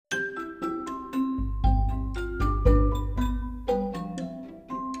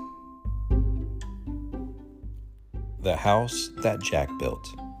The house that Jack built.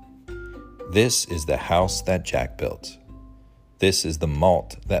 This is the house that Jack built. This is the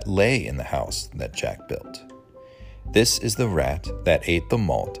malt that lay in the house that Jack built. This is the rat that ate the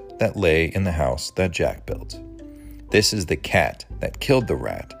malt that lay in the house that Jack built. This is the cat that killed the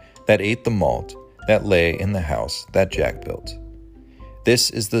rat that ate the malt that lay in the house that Jack built. This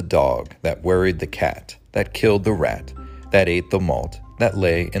is the dog that worried the cat that killed the rat that ate the malt that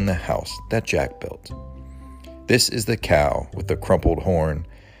lay in the house that Jack built. This is the cow with the crumpled horn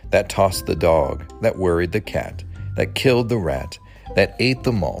that tossed the dog that worried the cat that killed the rat that ate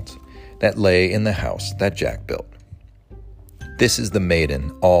the malt that lay in the house that Jack built. This is the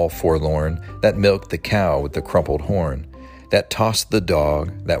maiden, all forlorn, that milked the cow with the crumpled horn, that tossed the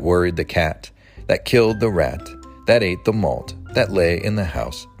dog that worried the cat that killed the rat that ate the malt that lay in the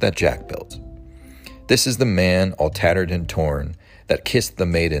house that Jack built. This is the man, all tattered and torn, that kissed the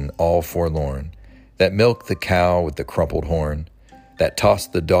maiden, all forlorn, that milked the cow with the crumpled horn, that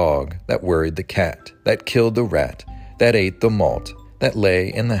tossed the dog that worried the cat that killed the rat that ate the malt that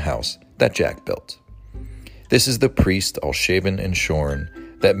lay in the house that Jack built. This is the priest, all shaven and shorn,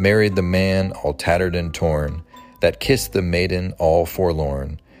 that married the man, all tattered and torn, that kissed the maiden, all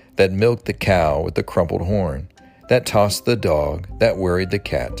forlorn, that milked the cow with the crumpled horn, that tossed the dog that worried the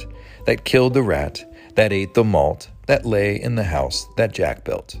cat that killed the rat that ate the malt that lay in the house that Jack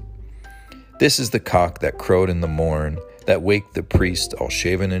built. This is the cock that crowed in the morn, that waked the priest, all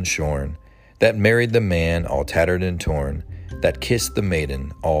shaven and shorn, that married the man, all tattered and torn, that kissed the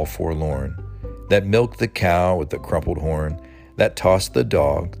maiden, all forlorn, that milked the cow with the crumpled horn, that tossed the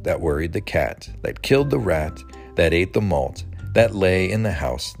dog that worried the cat, that killed the rat, that ate the malt, that lay in the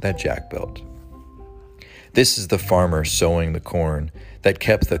house that Jack built. This is the farmer sowing the corn, that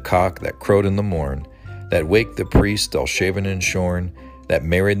kept the cock that crowed in the morn, that waked the priest, all shaven and shorn, that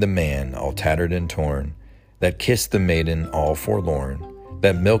married the man, all tattered and torn, that kissed the maiden, all forlorn,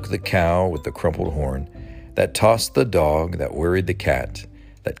 that milked the cow with the crumpled horn, that tossed the dog that worried the cat,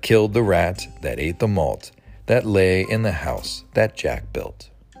 that killed the rat, that ate the malt, that lay in the house that Jack built.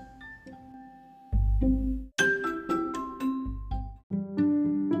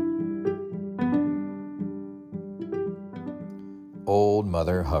 Old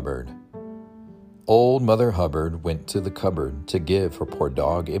Mother Hubbard. Old Mother Hubbard went to the cupboard to give her poor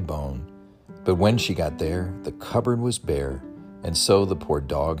dog a bone. But when she got there, the cupboard was bare, and so the poor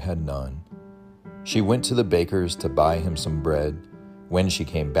dog had none. She went to the baker's to buy him some bread. When she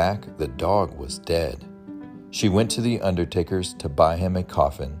came back, the dog was dead. She went to the undertaker's to buy him a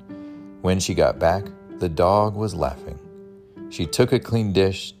coffin. When she got back, the dog was laughing. She took a clean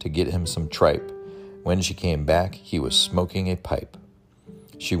dish to get him some tripe. When she came back, he was smoking a pipe.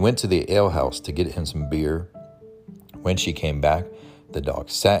 She went to the alehouse to get him some beer. When she came back, the dog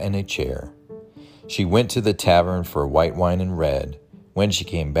sat in a chair. She went to the tavern for white wine and red. When she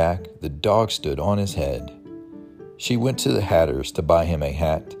came back, the dog stood on his head. She went to the hatter's to buy him a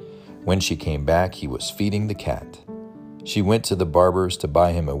hat. When she came back, he was feeding the cat. She went to the barber's to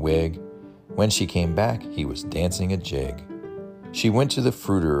buy him a wig. When she came back, he was dancing a jig. She went to the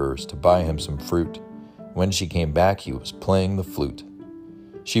fruiterer's to buy him some fruit. When she came back, he was playing the flute.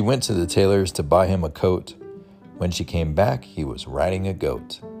 She went to the tailor's to buy him a coat. When she came back, he was riding a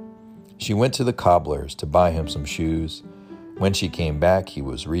goat. She went to the cobbler's to buy him some shoes. When she came back, he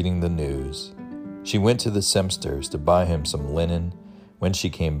was reading the news. She went to the sempster's to buy him some linen. When she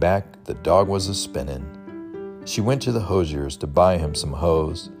came back, the dog was a-spinnin'. She went to the hosier's to buy him some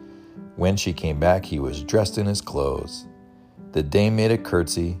hose. When she came back, he was dressed in his clothes. The dame made a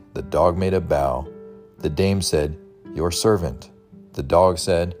curtsy, the dog made a bow. The dame said, "Your servant." The dog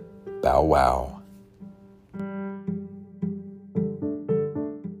said, "Bow wow."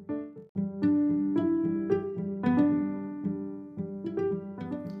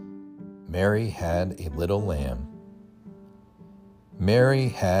 Mary had a little lamb. Mary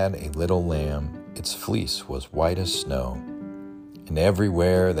had a little lamb, its fleece was white as snow, and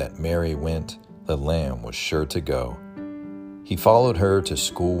everywhere that Mary went, the lamb was sure to go. He followed her to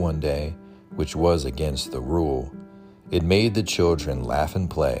school one day, which was against the rule. It made the children laugh and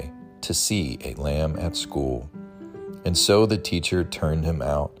play to see a lamb at school. And so the teacher turned him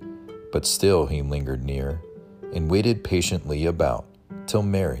out, but still he lingered near and waited patiently about till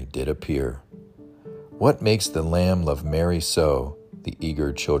Mary did appear. "What makes the lamb love Mary so?" the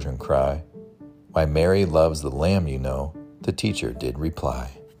eager children cry. "Why, Mary loves the lamb, you know," the teacher did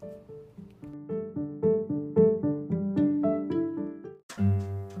reply.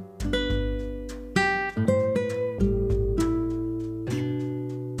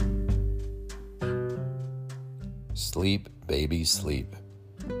 Sleep, baby, sleep.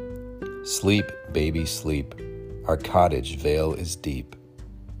 Sleep, baby, sleep. Our cottage vale is deep.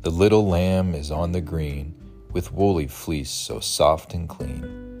 The little lamb is on the green, with woolly fleece so soft and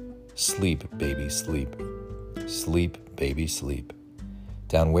clean. Sleep, baby, sleep. Sleep, baby, sleep.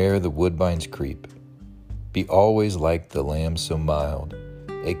 Down where the woodbines creep. Be always like the lamb so mild,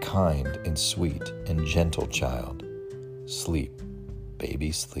 a kind and sweet and gentle child. Sleep,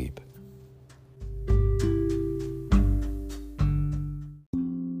 baby, sleep.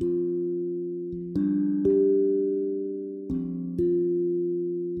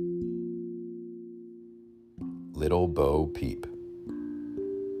 Little Bo Peep.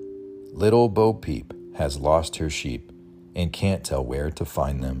 Little Bo Peep has lost her sheep and can't tell where to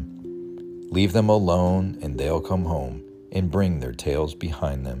find them. Leave them alone and they'll come home and bring their tails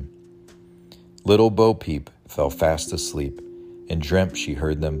behind them. Little Bo Peep fell fast asleep and dreamt she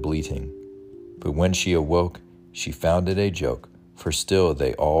heard them bleating. But when she awoke, she found it a joke, for still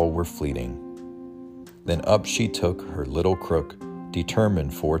they all were fleeting. Then up she took her little crook,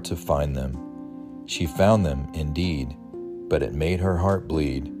 determined for to find them. She found them, indeed, but it made her heart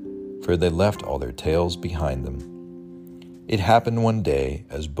bleed, for they left all their tails behind them. It happened one day,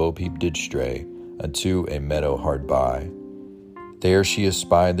 as Bo Peep did stray unto a meadow hard by. There she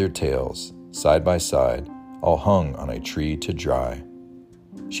espied their tails, side by side, all hung on a tree to dry.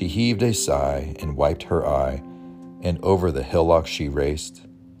 She heaved a sigh and wiped her eye, and over the hillock she raced,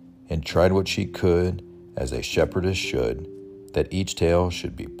 and tried what she could, as a shepherdess should, that each tail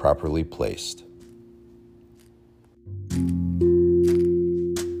should be properly placed.